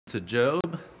to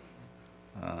Job.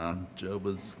 Job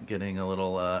was getting a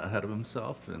little ahead of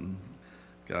himself, and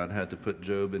God had to put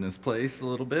Job in his place a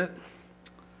little bit.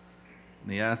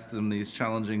 And he asked him these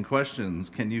challenging questions.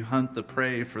 Can you hunt the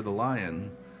prey for the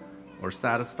lion, or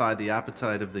satisfy the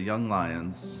appetite of the young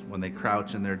lions when they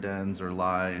crouch in their dens or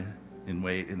lie in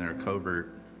wait in their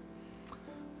covert?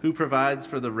 Who provides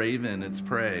for the raven its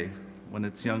prey when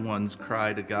its young ones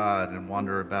cry to God and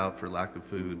wander about for lack of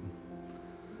food?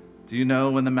 Do you know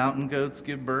when the mountain goats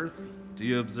give birth? Do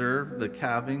you observe the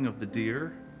calving of the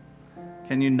deer?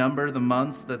 Can you number the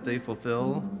months that they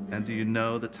fulfill? And do you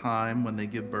know the time when they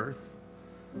give birth?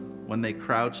 When they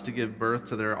crouch to give birth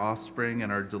to their offspring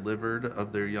and are delivered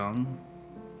of their young?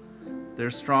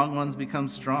 Their strong ones become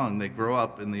strong. They grow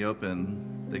up in the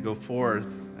open. They go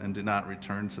forth and do not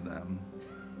return to them.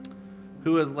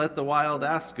 Who has let the wild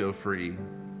ass go free?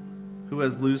 Who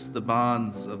has loosed the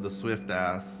bonds of the swift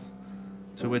ass,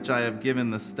 to which I have given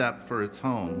the steppe for its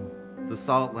home, the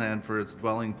salt land for its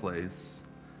dwelling place?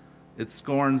 It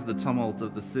scorns the tumult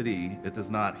of the city. It does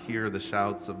not hear the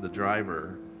shouts of the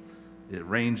driver. It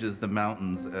ranges the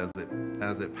mountains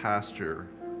as it pasture,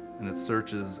 and it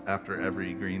searches after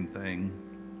every green thing.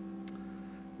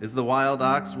 Is the wild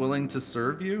ox willing to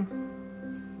serve you?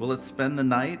 Will it spend the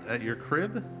night at your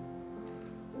crib?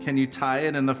 Can you tie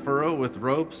it in the furrow with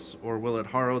ropes, or will it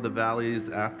harrow the valleys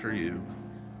after you?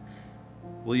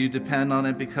 Will you depend on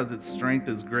it because its strength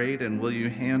is great, and will you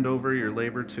hand over your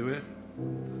labor to it?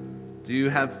 Do you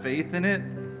have faith in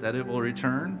it that it will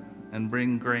return and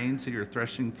bring grain to your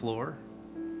threshing floor?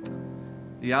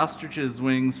 The ostrich's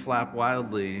wings flap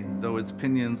wildly, though its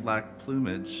pinions lack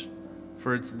plumage,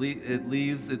 for it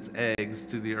leaves its eggs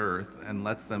to the earth and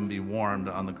lets them be warmed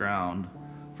on the ground,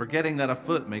 forgetting that a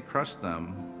foot may crush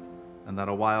them and that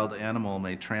a wild animal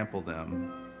may trample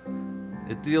them.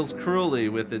 It deals cruelly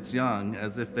with its young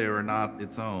as if they were not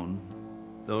its own.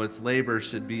 Though its labor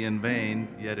should be in vain,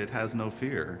 yet it has no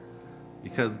fear,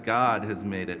 because God has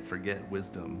made it forget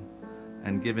wisdom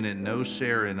and given it no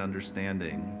share in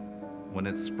understanding. When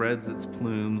it spreads its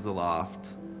plumes aloft,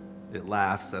 it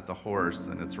laughs at the horse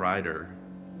and its rider.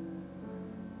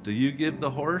 Do you give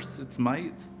the horse its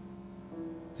might?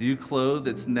 Do you clothe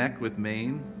its neck with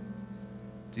mane?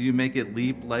 Do you make it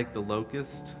leap like the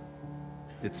locust?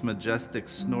 Its majestic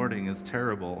snorting is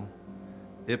terrible.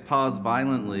 It paws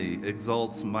violently,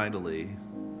 exults mightily.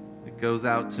 It goes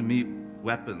out to meet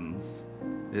weapons.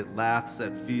 It laughs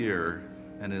at fear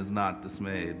and is not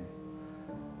dismayed.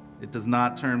 It does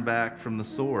not turn back from the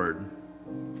sword.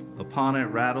 Upon it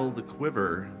rattle the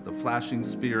quiver, the flashing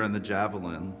spear and the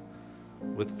javelin.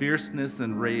 With fierceness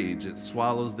and rage it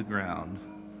swallows the ground.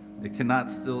 It cannot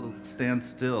stand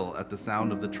still at the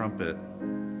sound of the trumpet.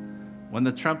 When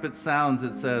the trumpet sounds,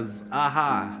 it says,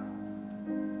 "Aha!"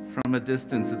 From a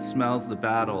distance it smells the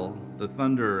battle, the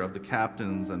thunder of the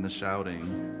captains and the shouting.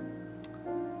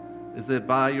 Is it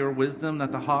by your wisdom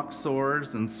that the hawk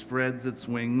soars and spreads its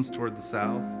wings toward the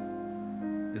south?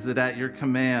 Is it at your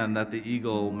command that the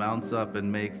eagle mounts up and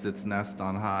makes its nest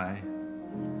on high?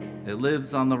 It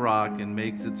lives on the rock and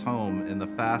makes its home in the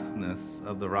fastness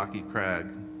of the rocky crag.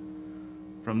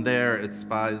 From there it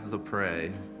spies the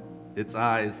prey. Its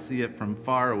eyes see it from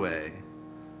far away.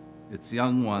 Its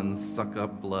young ones suck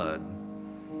up blood,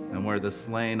 and where the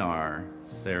slain are,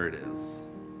 there it is.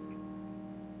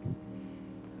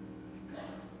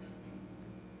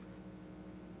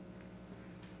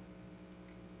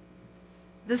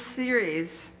 This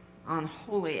series on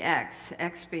Holy X,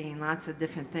 X being lots of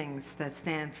different things that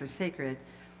stand for sacred,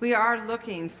 we are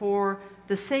looking for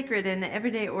the sacred in the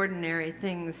everyday ordinary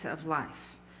things of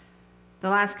life. The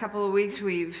last couple of weeks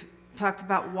we've talked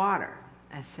about water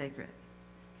as sacred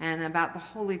and about the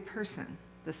holy person,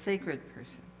 the sacred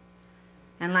person.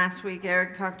 And last week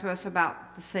Eric talked to us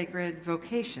about the sacred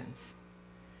vocations.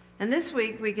 And this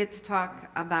week we get to talk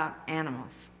about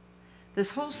animals.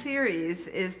 This whole series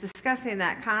is discussing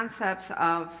that concept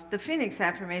of the Phoenix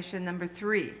Affirmation number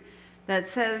 3 that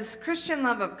says Christian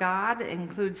love of God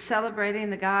includes celebrating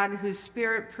the God whose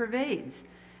spirit pervades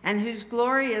and whose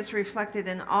glory is reflected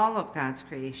in all of God's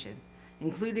creation,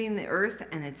 including the earth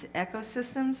and its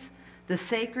ecosystems, the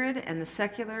sacred and the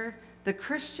secular, the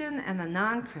Christian and the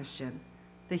non-Christian,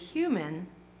 the human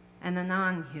and the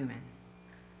non-human.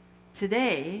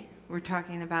 Today, we're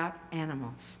talking about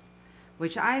animals,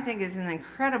 which I think is an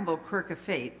incredible quirk of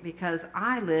fate because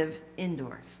I live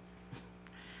indoors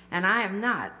and I am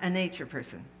not a nature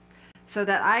person. So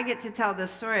that I get to tell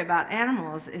this story about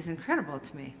animals is incredible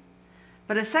to me.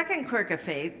 But a second quirk of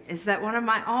fate is that one of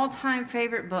my all-time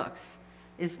favorite books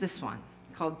is this one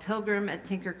called Pilgrim at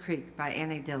Tinker Creek by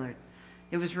Annie Dillard.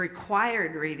 It was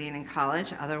required reading in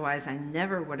college, otherwise I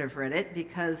never would have read it,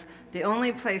 because the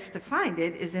only place to find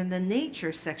it is in the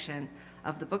nature section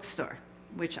of the bookstore,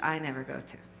 which I never go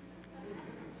to.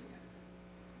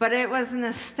 But it was an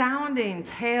astounding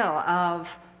tale of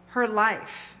her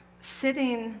life. She's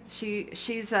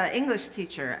an English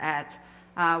teacher at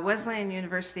Wesleyan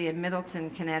University in Middleton,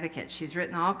 Connecticut. She's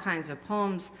written all kinds of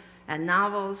poems and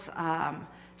novels.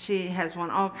 She has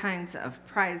won all kinds of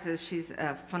prizes. She's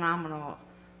a phenomenal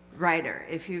writer.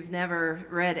 If you've never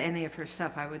read any of her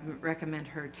stuff, I would recommend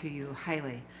her to you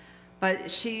highly.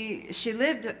 But she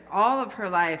lived all of her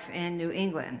life in New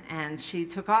England, and she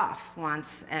took off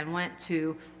once and went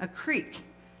to a creek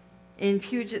in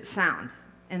Puget Sound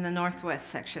in the northwest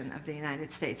section of the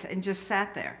United States and just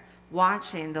sat there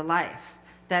watching the life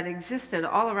that existed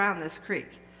all around this creek.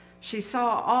 She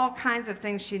saw all kinds of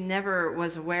things she never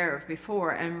was aware of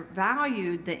before and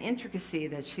valued the intricacy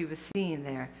that she was seeing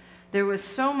there. There was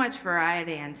so much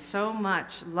variety and so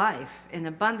much life in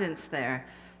abundance there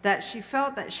that she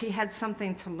felt that she had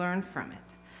something to learn from it.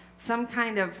 Some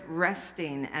kind of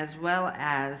resting as well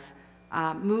as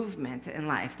movement in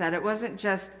life, that it wasn't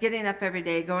just getting up every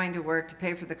day, going to work to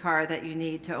pay for the car that you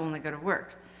need to only go to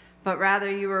work, but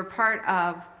rather you were part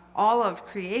of all of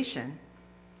creation,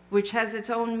 which has its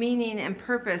own meaning and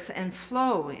purpose and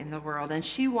flow in the world. And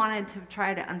she wanted to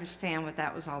try to understand what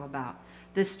that was all about.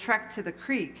 This trek to the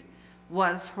creek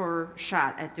was her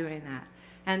shot at doing that.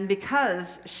 And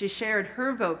because she shared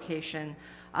her vocation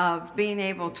of being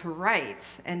able to write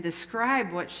and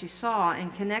describe what she saw in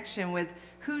connection with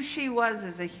who she was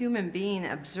as a human being,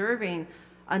 observing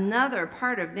another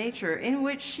part of nature in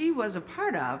which she was a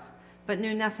part of, but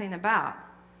knew nothing about,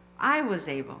 I was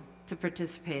able to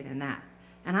participate in that.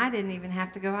 And I didn't even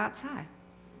have to go outside.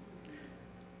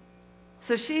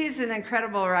 So she's an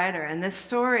incredible writer, and this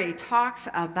story talks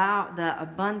about the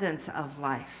abundance of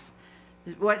life.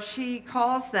 What she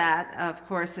calls that, of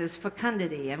course, is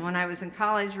fecundity. And when I was in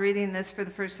college reading this for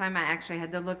the first time, I actually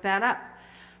had to look that up.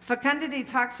 Fecundity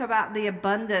talks about the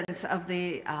abundance of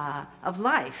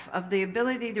life, of the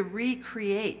ability to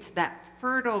recreate that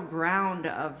fertile ground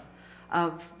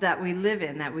that we live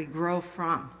in, that we grow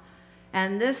from.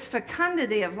 And this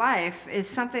fecundity of life is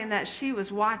something that she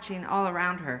was watching all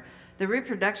around her. The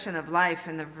reproduction of life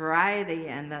and the variety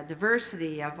and the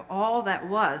diversity of all that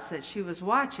she was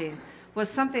watching was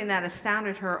something that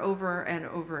astounded her over and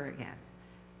over again.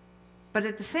 But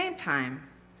at the same time,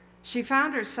 she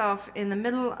found herself in the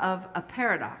middle of a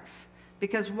paradox,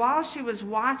 because while she was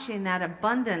watching that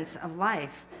abundance of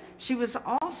life, she was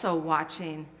also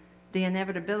watching the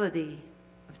inevitability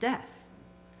of death.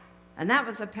 And that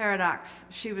was a paradox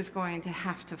she was going to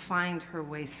have to find her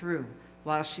way through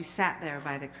while she sat there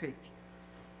by the creek.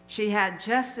 She had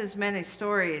just as many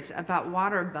stories about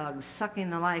water bugs sucking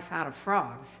the life out of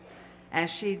frogs as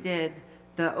she did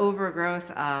the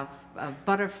overgrowth of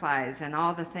butterflies and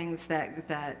all the things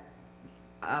that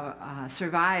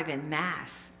survive in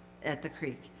mass at the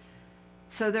creek.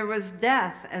 So there was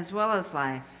death as well as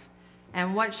life.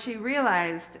 And what she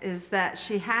realized is that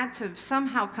she had to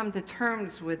somehow come to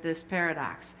terms with this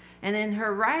paradox. And in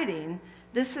her writing,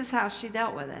 this is how she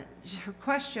dealt with it. Her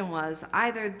question was,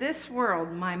 either this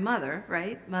world, my mother,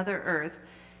 right, Mother Earth,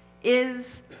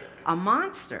 is a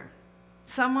monster,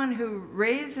 someone who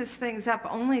raises things up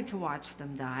only to watch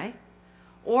them die,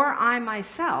 or I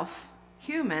myself,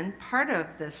 human, part of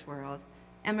this world,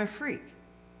 am a freak.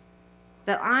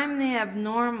 That I'm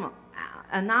the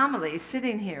anomaly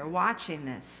sitting here watching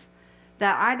this,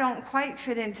 that I don't quite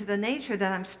fit into the nature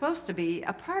that I'm supposed to be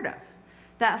a part of.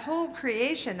 That whole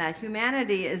creation that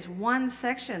humanity is one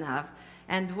section of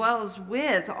and dwells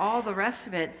with all the rest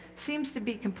of it seems to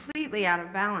be completely out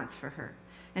of balance for her.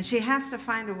 And she has to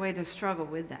find a way to struggle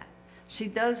with that. She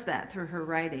does that through her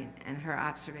writing and her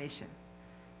observation.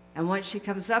 And what she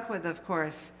comes up with, of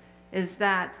course, is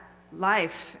that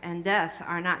life and death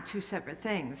are not two separate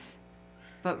things,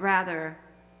 but rather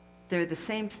they're the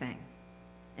same thing.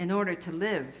 In order to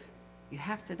live, you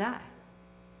have to die.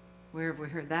 Where have we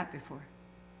heard that before?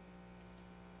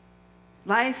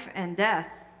 Life and death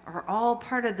are all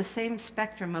part of the same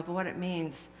spectrum of what it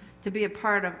means to be a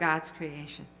part of God's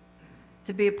creation,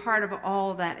 to be a part of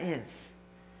all that is.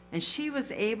 And she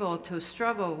was able to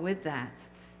struggle with that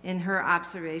in her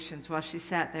observations while she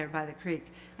sat there by the creek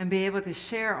and be able to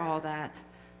share all that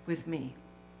with me.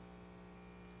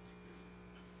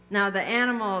 Now, the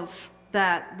animals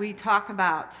that we talk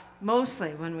about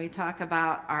mostly when we talk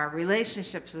about our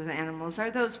relationships with animals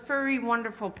are those furry,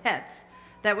 wonderful pets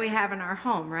that we have in our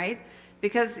home, right?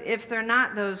 Because if they're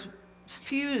not those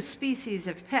few species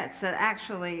of pets that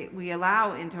actually we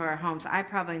allow into our homes, I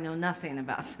probably know nothing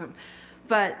about them.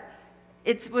 But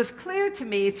it was clear to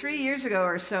me 3 years ago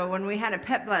or so when we had a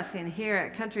pet blessing here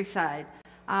at Countryside,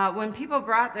 when people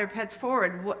brought their pets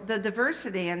forward, the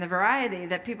diversity and the variety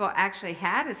that people actually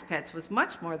had as pets was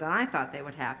much more than I thought they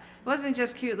would have. It wasn't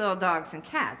just cute little dogs and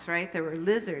cats, right? There were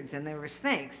lizards and there were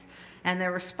snakes and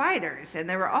there were spiders and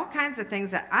there were all kinds of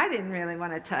things that I didn't really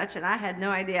want to touch and I had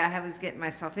no idea I was getting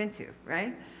myself into,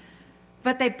 right?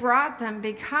 But they brought them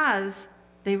because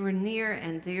they were near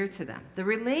and dear to them. The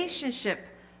relationship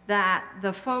that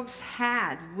the folks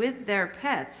had with their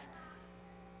pets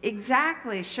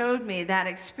exactly showed me that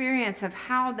experience of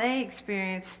how they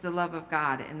experienced the love of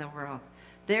God in the world.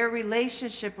 Their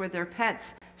relationship with their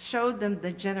pets showed them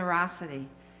the generosity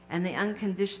and the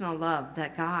unconditional love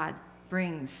that God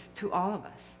brings to all of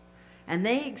us. And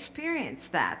they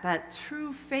experienced that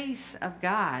true face of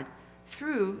God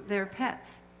through their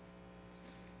pets.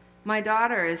 My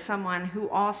daughter is someone who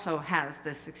also has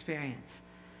this experience.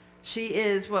 She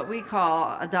is what we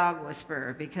call a dog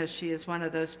whisperer because she is one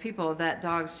of those people that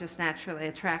dogs just naturally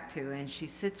attract to, and she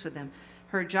sits with them.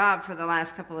 Her job for the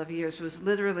last couple of years was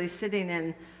literally sitting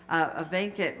in a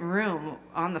vacant room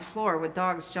on the floor with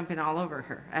dogs jumping all over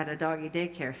her at a doggy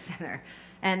daycare center.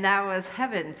 And that was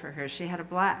heaven for her. She had a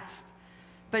blast.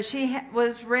 But she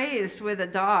was raised with a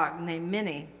dog named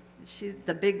Minnie. She's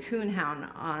the big coonhound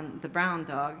on the brown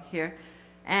dog here.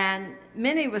 And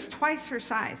Minnie was twice her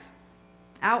size.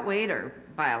 Outweighed her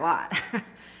by a lot.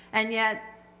 And yet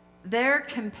their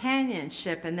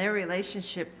companionship and their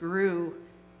relationship grew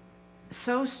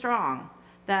so strong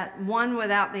that one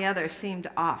without the other seemed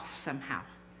off somehow.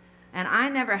 And I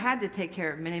never had to take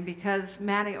care of Minnie because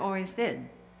Maddie always did,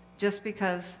 just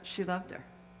because she loved her.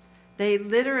 They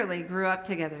literally grew up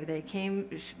together.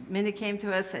 Minnie came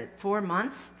to us at 4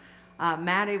 months.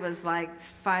 Maddie was like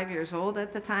 5 years old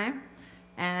at the time.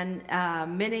 And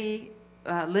Minnie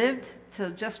lived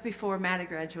till just before Maddie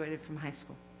graduated from high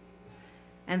school.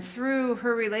 And through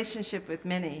her relationship with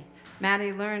Minnie,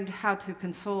 Maddie learned how to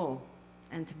console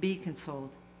and to be consoled,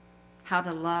 how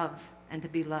to love and to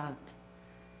be loved,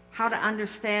 how to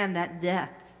understand that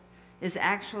death is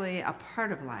actually a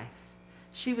part of life.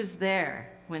 She was there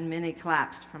when Minnie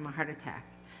collapsed from a heart attack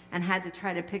and had to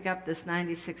try to pick up this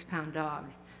 96-pound dog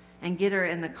and get her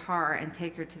in the car and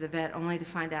take her to the vet, only to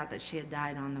find out that she had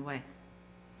died on the way.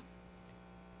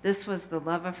 This was the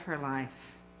love of her life.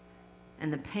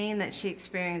 And the pain that she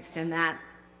experienced in that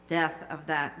death of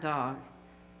that dog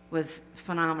was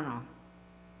phenomenal.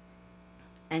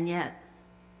 And yet,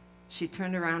 she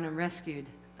turned around and rescued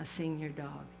a senior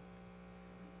dog.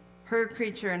 Her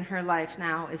creature in her life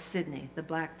now is Sydney, the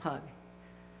black pug.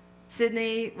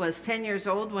 Sydney was 10 years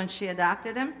old when she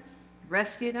adopted him,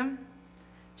 rescued him.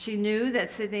 She knew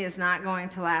that Sydney is not going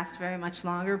to last very much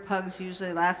longer. Pugs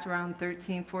usually last around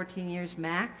 13, 14 years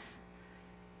max.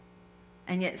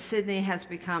 And yet Sydney has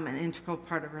become an integral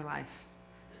part of her life.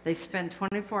 They spend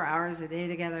 24 hours a day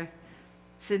together.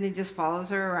 Sydney just follows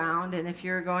her around, and if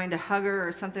you're going to hug her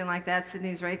or something like that,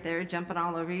 Sydney's right there jumping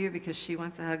all over you because she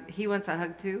wants a hug. He wants a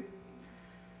hug too.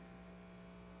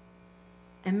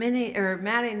 And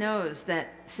Maddie knows that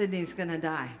Sydney's going to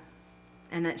die,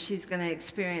 and that she's going to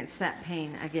experience that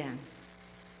pain again.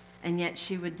 And yet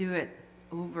she would do it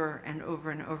over and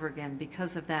over and over again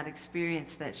because of that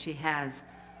experience that she has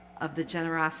of the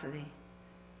generosity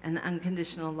and the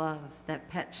unconditional love that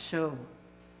pets show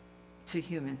to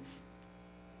humans.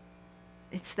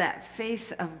 It's that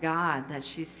face of God that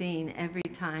she's seeing every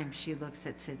time she looks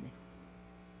at Sydney.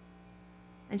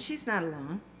 And she's not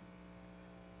alone.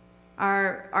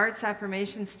 Our arts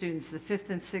affirmation students, the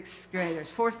 5th and 6th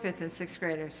graders, 4th, 5th, and 6th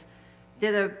graders,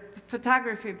 did a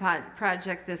photography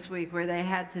project this week where they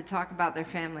had to talk about their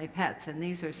family pets, and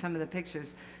these are some of the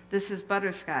pictures. This is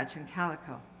Butterscotch and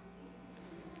Calico.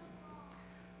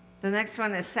 The next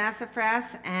one is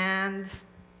Sassafras and,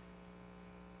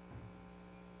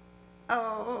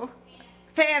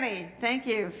 Fanny. Thank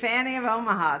you. Fanny of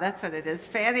Omaha. That's what it is.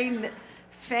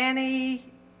 Fanny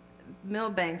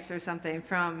Milbanks or something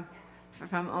from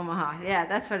Omaha. Yeah,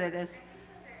 that's what it is.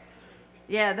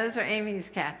 Yeah, those are Amy's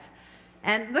cats.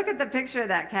 And look at the picture of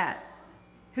that cat.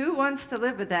 Who wants to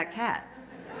live with that cat?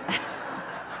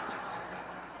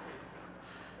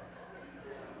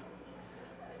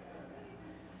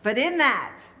 But in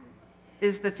that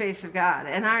is the face of God.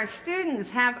 And our students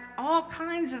have all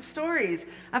kinds of stories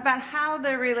about how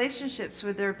their relationships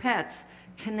with their pets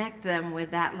connect them with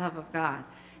that love of God.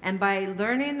 And by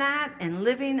learning that and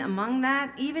living among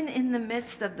that, even in the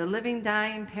midst of the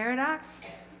living-dying paradox,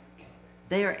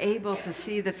 they are able to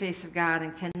see the face of God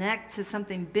and connect to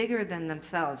something bigger than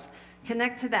themselves.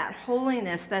 Connect to that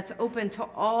holiness that's open to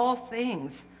all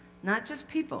things, not just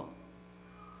people,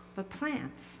 but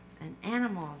plants and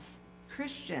animals,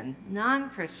 Christian,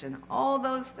 non-Christian, all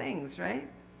those things, right?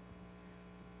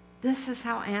 This is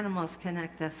how animals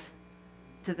connect us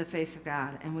to the face of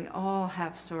God, and we all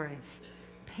have stories.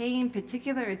 Paying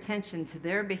particular attention to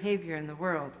their behavior in the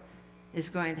world is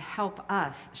going to help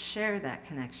us share that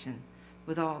connection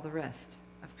with all the rest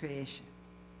of creation.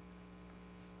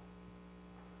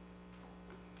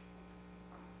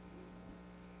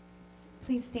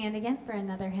 Please stand again for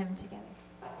another hymn together.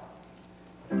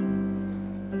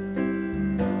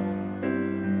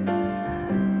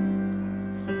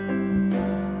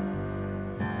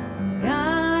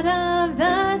 God of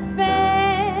the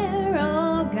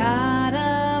sparrow, God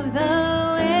of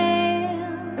the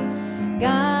whale,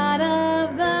 God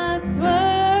of the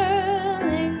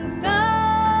swirling stars,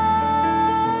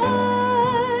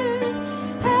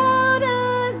 how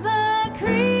does the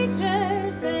creature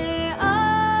say, ah?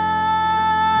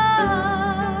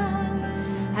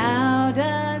 How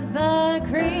does the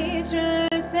creature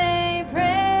say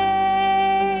praise?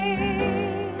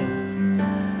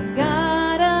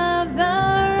 God of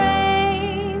the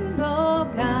rainbow,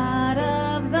 God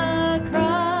of the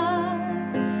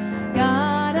cross,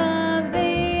 God of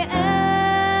the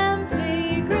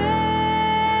empty grave,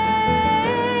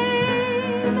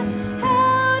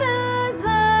 how does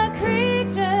the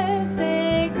creature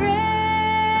say grace?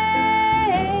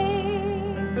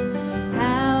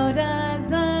 How does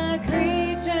the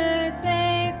creature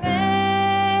say thanks?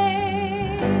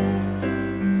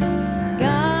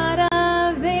 God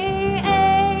of the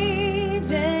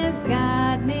ages,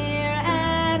 God near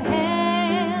at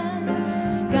hand,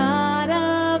 God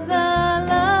of the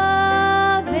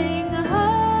loving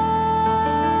heart,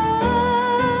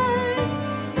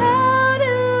 how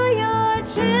do your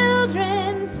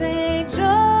children say joy?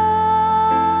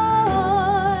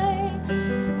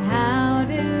 How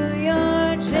do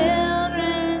your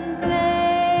children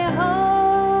say home?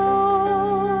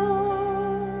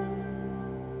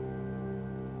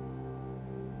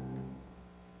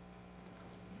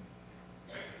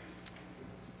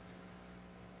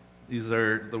 These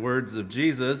are the words of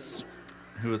Jesus,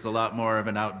 who is a lot more of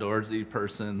an outdoorsy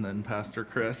person than Pastor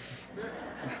Chris.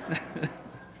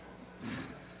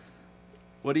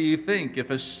 What do you think? If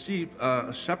a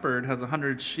shepherd has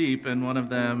 100 sheep and one of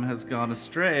them has gone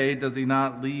astray, does he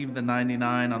not leave the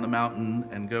 99 on the mountain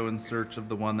and go in search of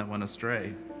the one that went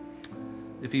astray?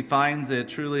 If he finds it,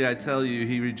 truly I tell you,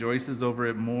 he rejoices over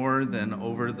it more than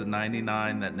over the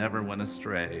 99 that never went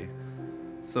astray.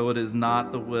 So it is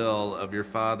not the will of your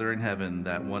Father in heaven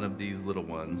that one of these little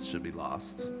ones should be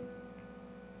lost.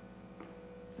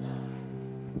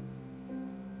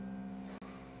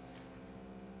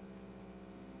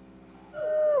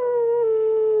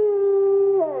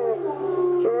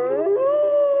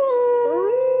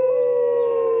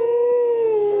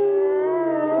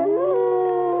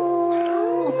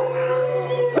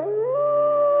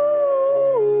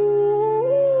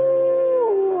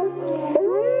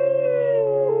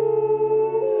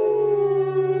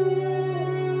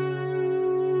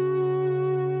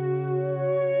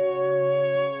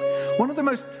 One of the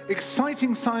most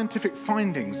exciting scientific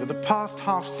findings of the past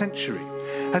half century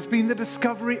has been the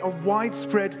discovery of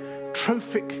widespread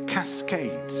trophic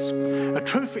cascades. A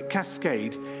trophic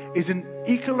cascade is an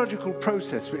ecological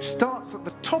process which starts at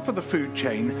the top of the food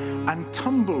chain and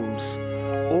tumbles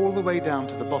all the way down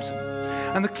to the bottom.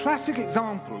 And the classic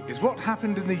example is what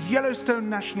happened in the Yellowstone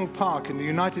National Park in the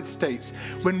United States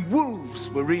when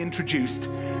wolves were reintroduced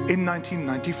in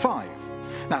 1995.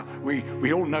 Now,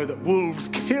 we all know that wolves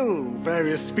kill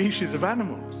various species of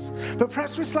animals, but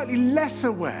perhaps we're slightly less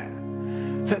aware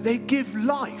that they give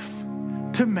life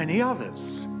to many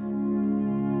others.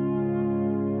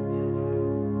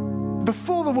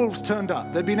 Before the wolves turned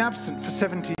up, they'd been absent for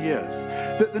 70 years,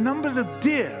 that the numbers of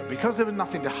deer, because there was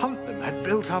nothing to hunt them, had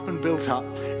built up and built up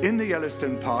in the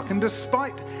Yellowstone Park, and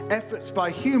despite efforts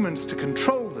by humans to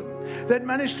control them, they'd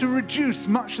managed to reduce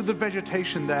much of the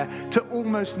vegetation there to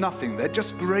almost nothing. They'd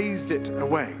just grazed it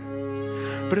away.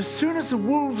 But as soon as the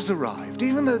wolves arrived,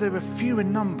 even though they were few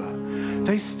in number,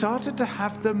 they started to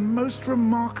have the most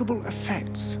remarkable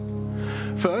effects.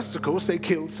 First, of course, they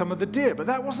killed some of the deer, but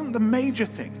that wasn't the major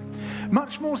thing.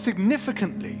 Much more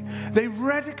significantly, they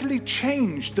radically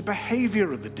changed the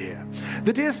behavior of the deer.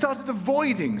 The deer started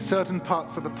avoiding certain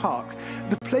parts of the park,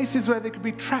 the places where they could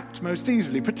be trapped most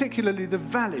easily, particularly the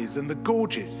valleys and the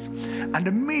gorges. And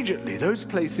immediately, those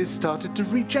places started to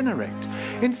regenerate.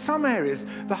 In some areas,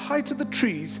 the height of the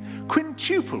trees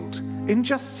quintupled in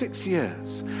just 6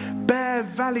 years. Bare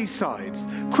valley sides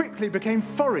quickly became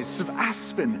forests of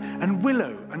aspen and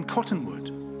willow and cottonwood.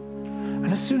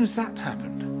 And as soon as that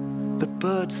happened, the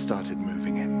birds started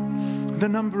moving in. the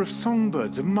number of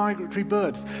songbirds, of migratory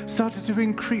birds, started to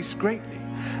increase greatly.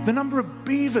 The number of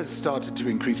beavers started to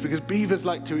increase because beavers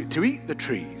like to eat the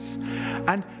trees.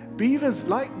 And beavers,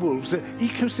 like wolves, are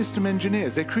ecosystem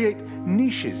engineers. They create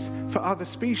niches for other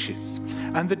species.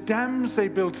 And the dams they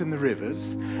built in the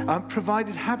rivers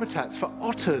provided habitats for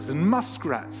otters and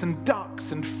muskrats and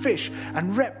ducks and fish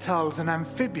and reptiles and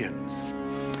amphibians.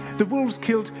 The wolves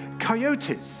killed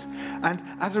coyotes, and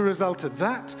as a result of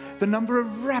that, the number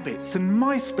of rabbits and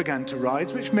mice began to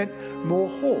rise, which meant more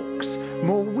hawks,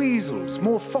 more weasels,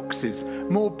 more foxes,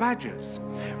 more badgers.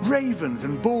 Ravens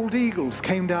and bald eagles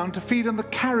came down to feed on the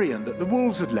carrion that the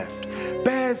wolves had left.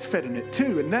 Bears fed on it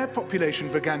too, and their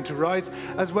population began to rise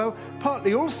as well,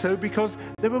 partly also because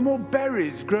there were more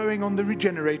berries growing on the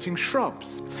regenerating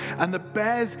shrubs. And the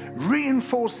bears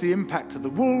reinforced the impact of the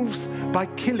wolves by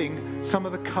killing some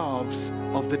of the calves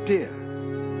of the deer.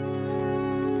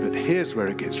 But here's where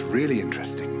it gets really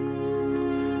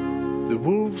interesting. The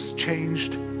wolves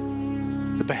changed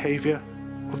the behavior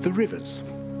of the rivers.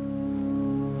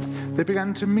 They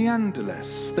began to meander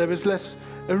less. There was less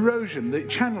erosion. The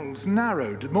channels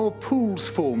narrowed, more pools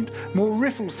formed, more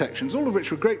riffle sections, all of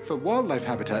which were great for wildlife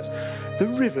habitats. The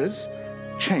rivers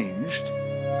changed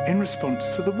in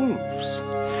response to the wolves.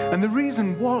 And the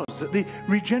reason was that the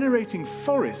regenerating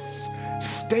forests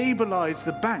stabilized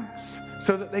the banks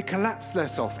so that they collapsed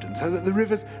less often, so that the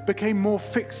rivers became more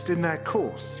fixed in their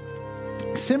course.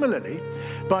 Similarly,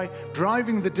 by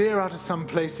driving the deer out of some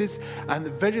places and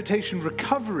the vegetation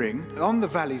recovering on the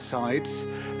valley sides,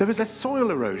 there was less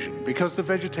soil erosion because the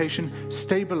vegetation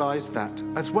stabilized that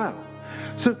as well.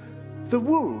 So the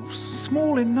wolves,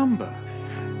 small in number,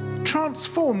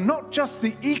 transformed not just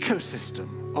the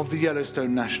ecosystem of the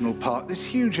Yellowstone National Park, this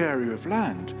huge area of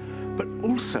land, but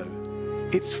also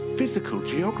its physical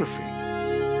geography.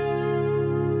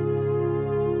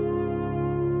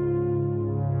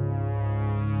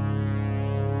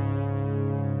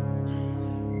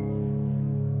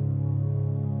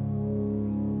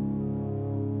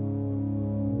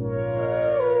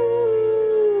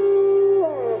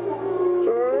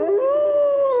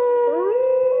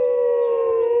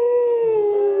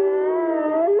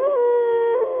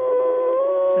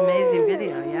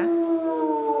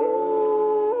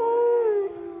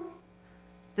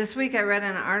 This week I read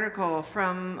an article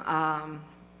from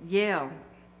Yale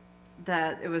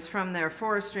that it was from their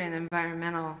forestry and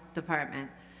environmental department,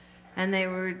 and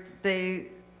they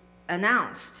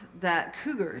announced that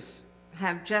cougars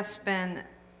have just been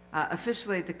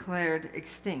officially declared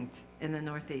extinct in the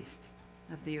northeast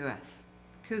of the U.S.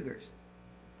 Cougars.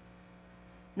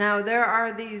 Now there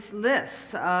are these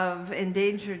lists of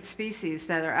endangered species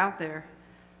that are out there,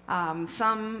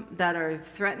 some that are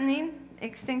threatening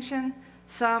extinction,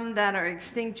 some that are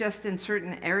extinct just in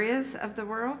certain areas of the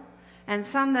world, and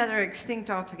some that are extinct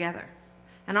altogether.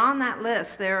 And on that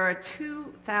list, there are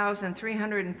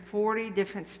 2,340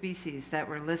 different species that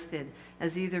were listed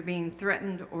as either being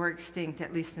threatened or extinct,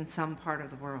 at least in some part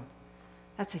of the world.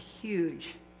 That's a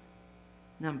huge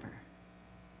number.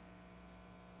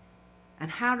 And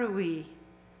how do we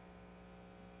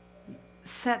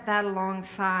set that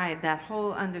alongside that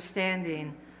whole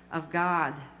understanding of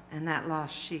God and that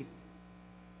lost sheep?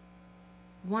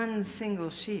 One single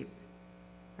sheep,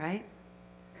 right?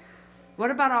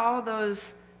 What about all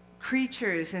those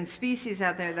creatures and species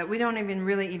out there that we don't even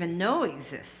really know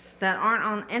exists, that aren't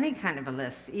on any kind of a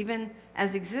list, even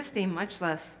as existing, much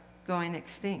less going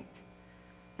extinct?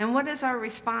 And what is our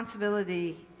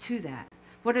responsibility to that?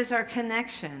 What is our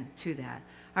connection to that?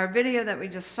 Our video that we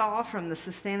just saw from the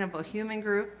Sustainable Human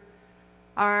Group,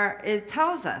 it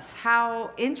tells us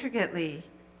how intricately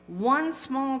one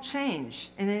small change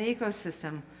in an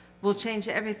ecosystem will change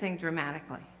everything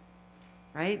dramatically,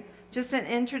 right? Just an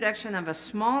introduction of a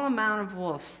small amount of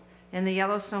wolves in the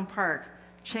Yellowstone Park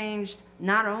changed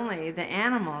not only the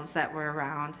animals that were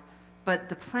around, but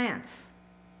the plants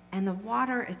and the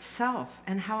water itself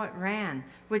and how it ran,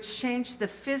 which changed the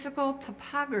physical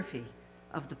topography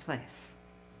of the place.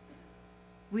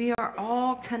 We are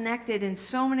all connected in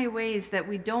so many ways that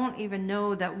we don't even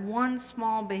know that one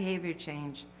small behavior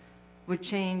change would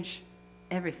change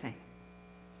everything.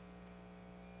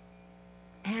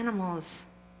 Animals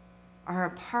are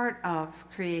a part of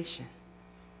creation,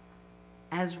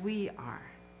 as we are.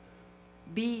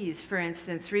 Bees, for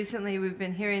instance, recently we've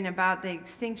been hearing about the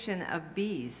extinction of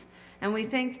bees. And we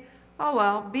think, oh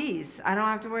well, bees, I don't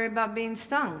have to worry about being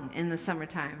stung in the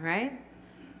summertime, right?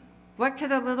 What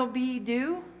could a little bee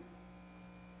do?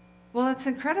 Well, it's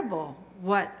incredible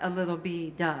what a little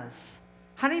bee does.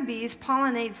 Honeybees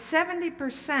pollinate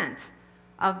 70%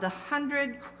 of the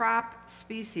 100 crop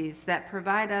species that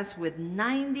provide us with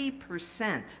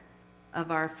 90%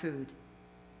 of our food.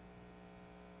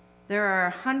 There are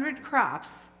 100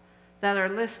 crops that are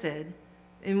listed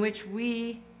in which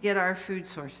we get our food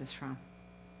sources from.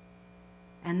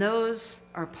 And those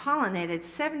are pollinated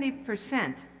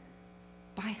 70%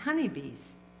 by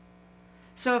honeybees.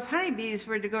 So if honeybees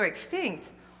were to go extinct,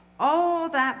 all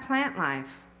that plant life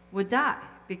would die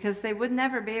because they would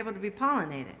never be able to be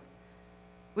pollinated,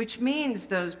 which means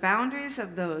those boundaries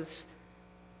of those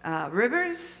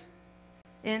rivers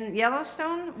in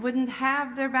Yellowstone wouldn't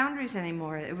have their boundaries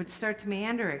anymore. It would start to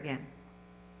meander again.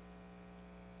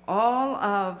 All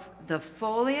of the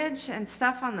foliage and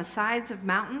stuff on the sides of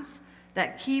mountains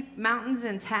that keep mountains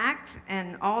intact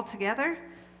and all together,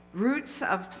 roots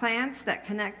of plants that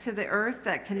connect to the earth,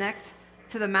 that connect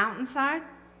to the mountainside,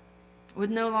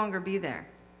 would no longer be there.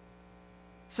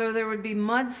 So there would be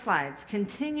mudslides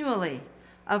continually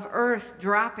of earth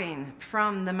dropping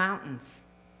from the mountains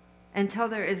until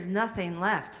there is nothing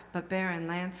left but barren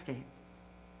landscape.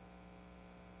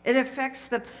 It affects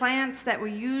the plants that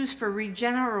we use for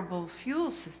regenerable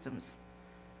fuel systems.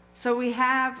 So we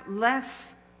have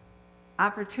less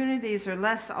opportunities or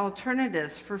less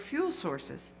alternatives for fuel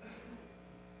sources.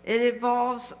 It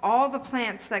involves all the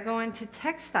plants that go into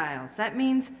textiles. That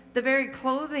means the very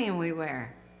clothing we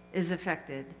wear is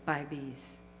affected by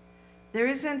bees. There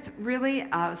isn't really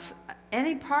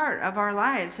any part of our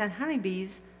lives that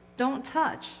honeybees don't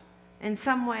touch in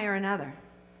some way or another.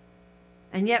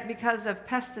 And yet, because of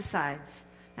pesticides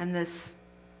and this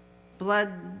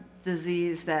blood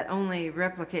disease that only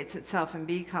replicates itself in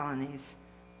bee colonies,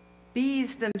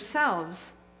 bees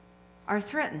themselves are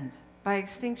threatened by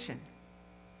extinction.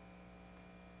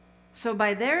 So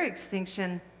by their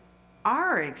extinction,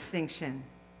 our extinction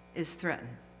is threatened.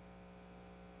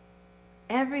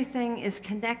 Everything is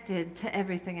connected to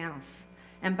everything else.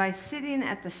 And by sitting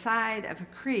at the side of a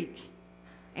creek,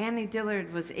 Annie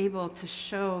Dillard was able to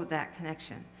show that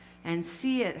connection and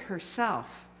see it herself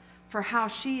for how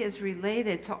she is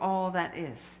related to all that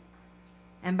is.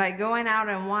 And by going out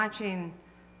and watching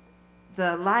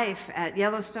the life at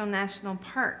Yellowstone National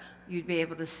Park, you'd be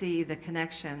able to see the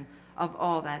connection of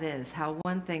all that is, how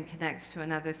one thing connects to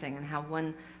another thing and how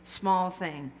one small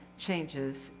thing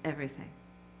changes everything.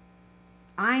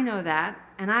 I know that,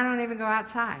 and I don't even go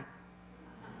outside.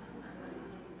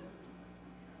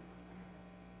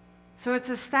 So it's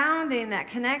astounding, that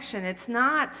connection. It's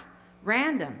not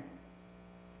random.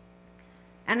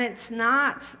 And it's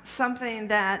not something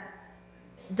that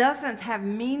doesn't have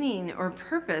meaning or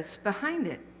purpose behind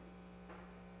it.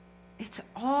 It's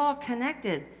all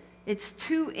connected. It's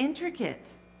too intricate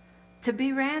to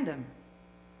be random.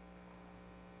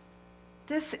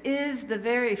 This is the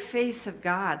very face of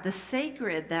God, the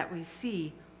sacred that we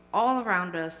see all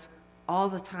around us all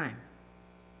the time,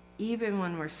 even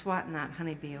when we're swatting that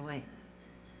honeybee away.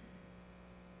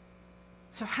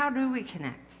 So how do we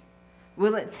connect?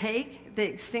 Will it take the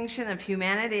extinction of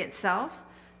humanity itself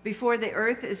before the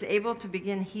earth is able to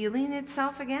begin healing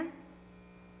itself again?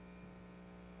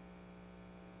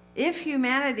 If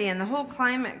humanity and the whole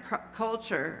climate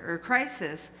culture or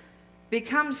crisis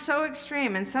becomes so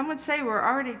extreme, and some would say we're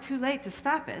already too late to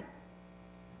stop it,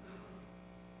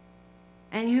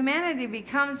 and humanity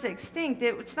becomes extinct,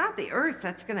 it's not the earth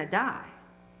that's going to die.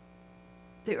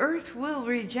 The earth will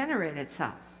regenerate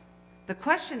itself. The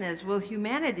question is, will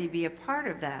humanity be a part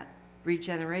of that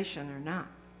regeneration or not?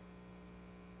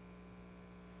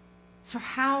 So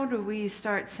how do we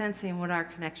start sensing what our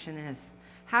connection is?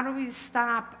 How do we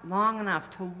stop long enough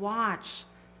to watch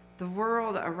the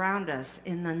world around us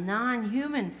in the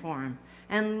non-human form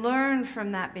and learn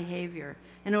from that behavior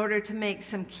in order to make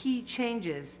some key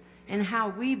changes in how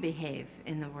we behave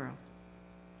in the world,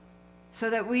 so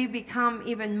that we become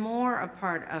even more a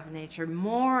part of nature,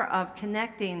 more of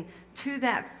connecting to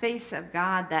that face of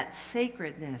God, that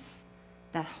sacredness,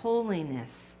 that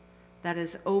holiness that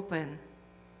is open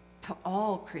to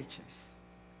all creatures?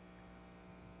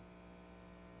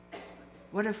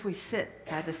 What if we sit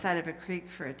by the side of a creek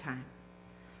for a time?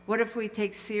 What if we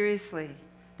take seriously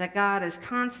that God is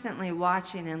constantly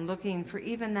watching and looking for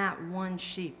even that one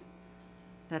sheep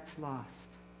that's lost?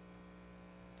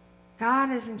 God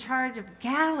is in charge of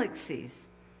galaxies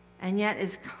and yet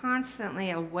is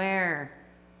constantly aware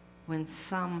when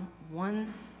some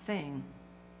one thing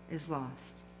is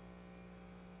lost.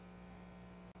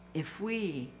 If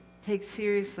we take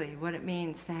seriously what it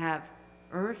means to have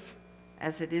earth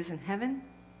as it is in heaven,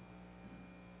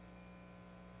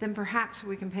 then perhaps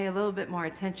we can pay a little bit more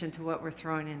attention to what we're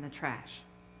throwing in the trash.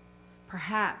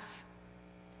 Perhaps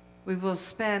we will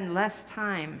spend less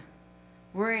time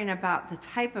worrying about the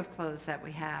type of clothes that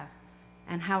we have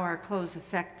and how our clothes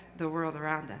affect the world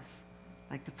around us,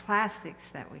 like the plastics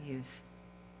that we use,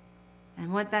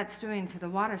 and what that's doing to the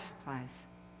water supplies,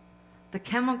 the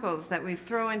chemicals that we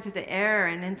throw into the air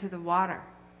and into the water.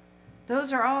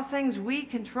 Those are all things we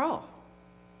control.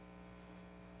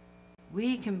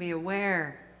 We can be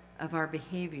aware of our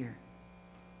behavior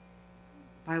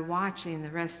by watching the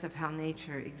rest of how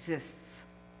nature exists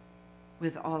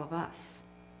with all of us.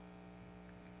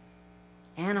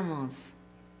 Animals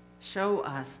show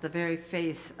us the very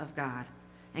face of God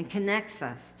and connects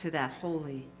us to that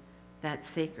holy, that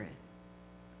sacred.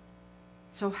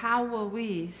 So how will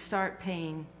we start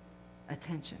paying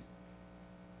attention?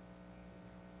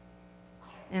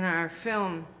 In our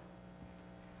film,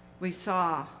 we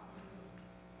saw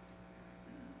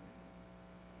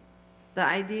the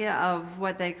idea of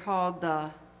what they called the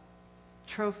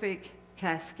trophic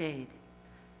cascade.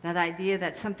 That idea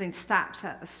that something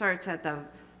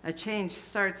a change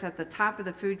starts at the top of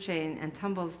the food chain and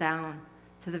tumbles down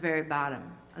to the very bottom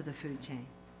of the food chain.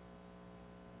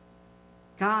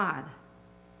 God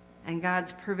and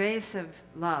God's pervasive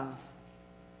love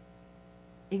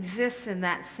exists in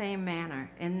that same manner,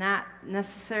 in not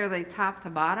necessarily top to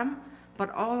bottom, but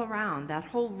all around, that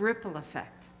whole ripple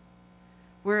effect.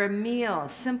 Where a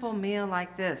simple meal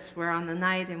like this, where on the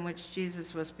night in which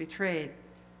Jesus was betrayed,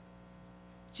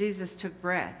 Jesus took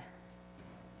bread,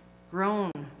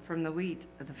 grown from the wheat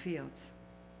of the fields,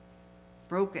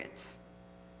 broke it,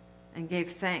 and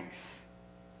gave thanks,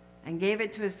 and gave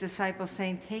it to his disciples,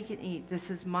 saying, "Take and eat. This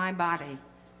is my body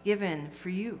given for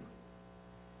you.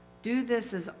 Do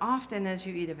this as often as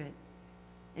you eat of it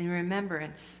in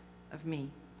remembrance of me."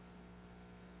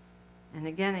 And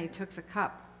again he took the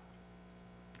cup,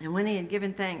 and when he had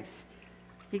given thanks,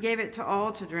 he gave it to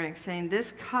all to drink, saying,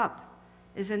 "This cup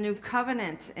is a new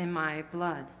covenant in my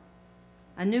blood,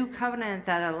 a new covenant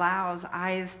that allows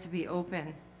eyes to be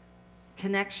open,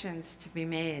 connections to be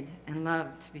made, and love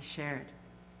to be shared.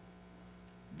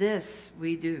 This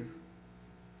we do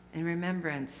in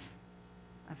remembrance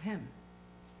of him."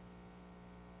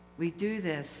 We do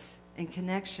this in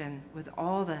connection with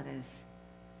all that is,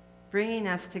 bringing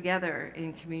us together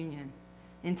in communion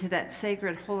into that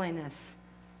sacred holiness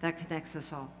that connects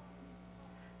us all.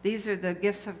 These are the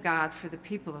gifts of God for the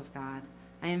people of God.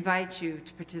 I invite you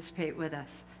to participate with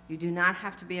us. You do not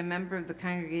have to be a member of the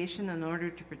congregation in order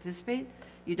to participate.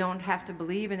 You don't have to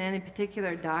believe in any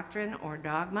particular doctrine or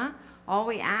dogma. All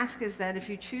we ask is that if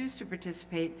you choose to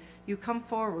participate, you come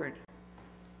forward.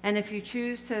 And if you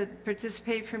choose to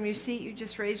participate from your seat, you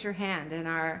just raise your hand, and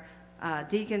our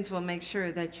deacons will make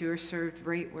sure that you are served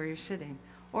right where you're sitting.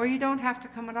 Or you don't have to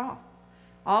come at all.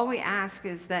 All we ask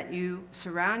is that you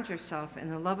surround yourself in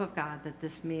the love of God that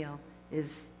this meal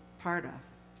is part of.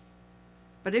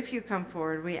 But if you come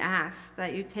forward, we ask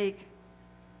that you take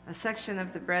a section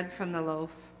of the bread from the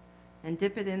loaf and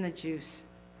dip it in the juice.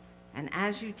 And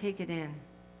as you take it in,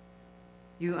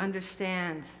 you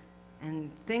understand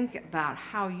and think about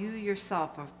how you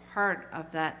yourself are part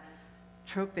of that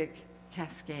trophic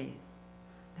cascade,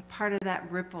 the part of that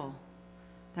ripple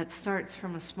that starts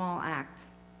from a small act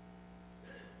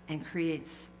and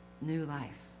creates new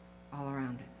life all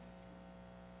around it.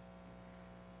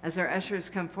 As our ushers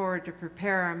come forward to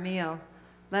prepare our meal,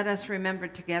 let us remember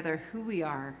together who we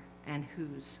are and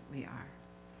whose we are.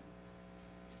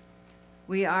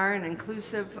 We are an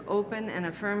inclusive, open, and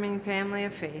affirming family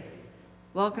of faith,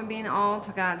 welcoming all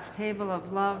to God's table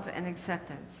of love and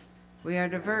acceptance. We are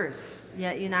diverse,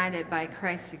 yet united by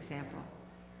Christ's example.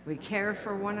 We care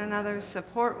for one another,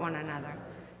 support one another,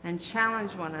 and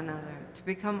challenge one another to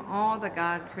become all that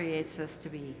God creates us to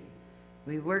be.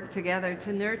 We work together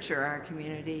to nurture our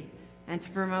community and to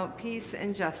promote peace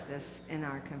and justice in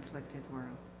our conflicted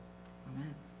world.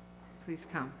 Amen. Please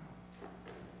come.